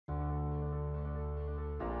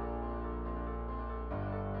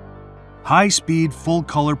high-speed,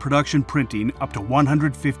 full-color production printing up to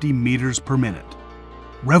 150 meters per minute.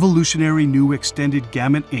 Revolutionary new extended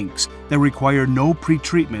gamut inks that require no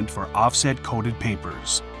pretreatment for offset-coated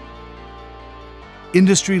papers.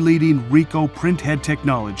 Industry-leading Ricoh printhead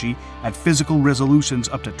technology at physical resolutions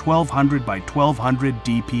up to 1200 by 1200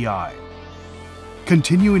 dpi.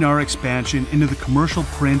 Continuing our expansion into the commercial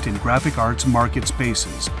print and graphic arts market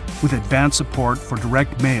spaces with advanced support for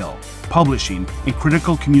direct mail, publishing, and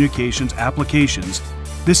critical communications applications,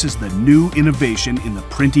 this is the new innovation in the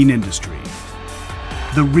printing industry.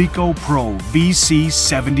 The Ricoh Pro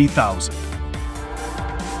VC70000.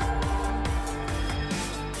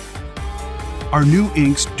 Our new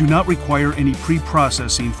inks do not require any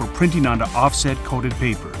pre-processing for printing onto offset-coated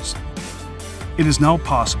papers. It is now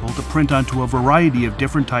possible to print onto a variety of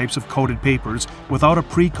different types of coated papers without a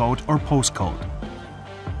pre-coat or post-coat.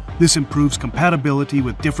 This improves compatibility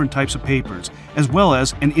with different types of papers, as well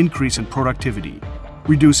as an increase in productivity,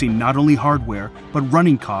 reducing not only hardware, but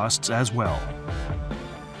running costs as well.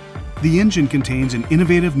 The engine contains an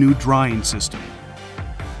innovative new drying system.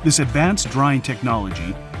 This advanced drying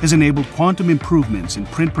technology has enabled quantum improvements in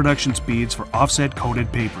print production speeds for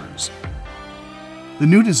offset-coated papers. The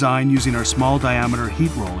new design using our small diameter heat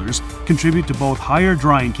rollers contribute to both higher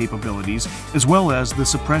drying capabilities as well as the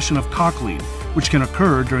suppression of cockling, which can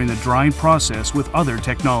occur during the drying process with other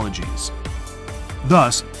technologies.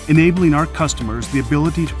 Thus, enabling our customers the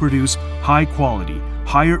ability to produce high quality,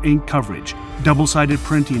 higher ink coverage, double-sided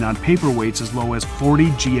printing on paper weights as low as 40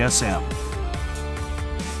 GSM.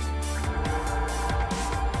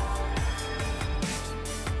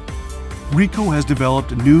 Ricoh has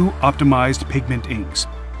developed new optimized pigment inks.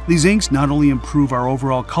 These inks not only improve our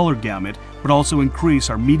overall color gamut, but also increase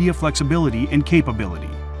our media flexibility and capability.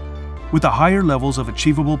 With the higher levels of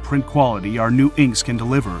achievable print quality our new inks can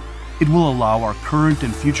deliver, it will allow our current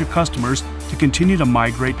and future customers to continue to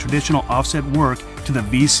migrate traditional offset work to the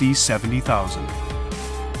VC70000.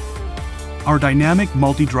 Our dynamic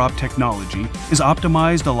multi-drop technology is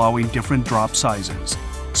optimized, allowing different drop sizes.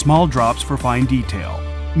 Small drops for fine detail,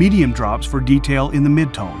 medium drops for detail in the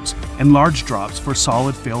midtones, and large drops for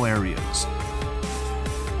solid fill areas.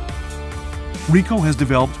 Ricoh has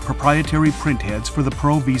developed proprietary printheads for the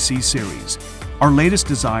Pro VC series. Our latest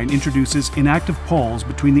design introduces inactive poles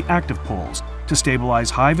between the active poles to stabilize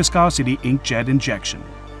high-viscosity inkjet injection.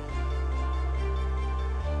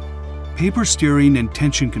 Paper steering and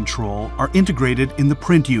tension control are integrated in the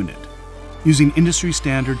print unit. Using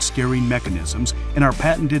industry-standard steering mechanisms and our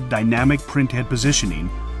patented dynamic printhead positioning,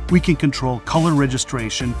 we can control color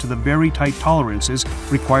registration to the very tight tolerances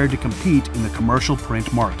required to compete in the commercial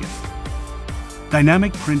print market.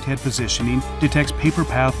 Dynamic printhead positioning detects paper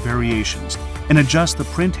path variations and adjusts the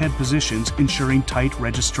printhead positions, ensuring tight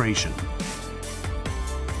registration.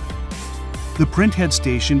 The printhead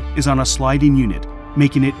station is on a sliding unit,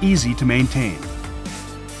 making it easy to maintain.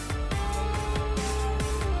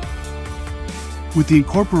 With the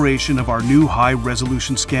incorporation of our new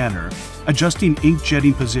high-resolution scanner, adjusting ink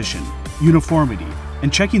jetting position, uniformity,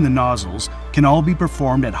 and checking the nozzles can all be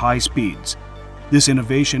performed at high speeds. This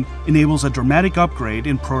innovation enables a dramatic upgrade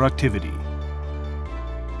in productivity.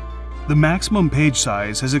 The maximum page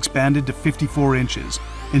size has expanded to 54 inches,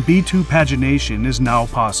 and B2 pagination is now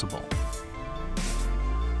possible.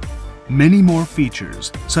 Many more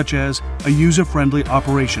features, such as a user-friendly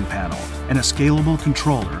operation panel and a scalable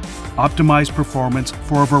controller, optimize performance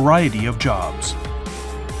for a variety of jobs.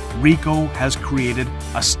 Ricoh has created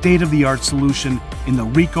a state-of-the-art solution in the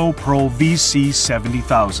Ricoh Pro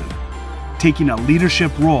VC70000, taking a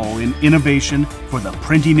leadership role in innovation for the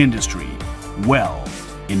printing industry well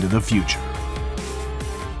into the future.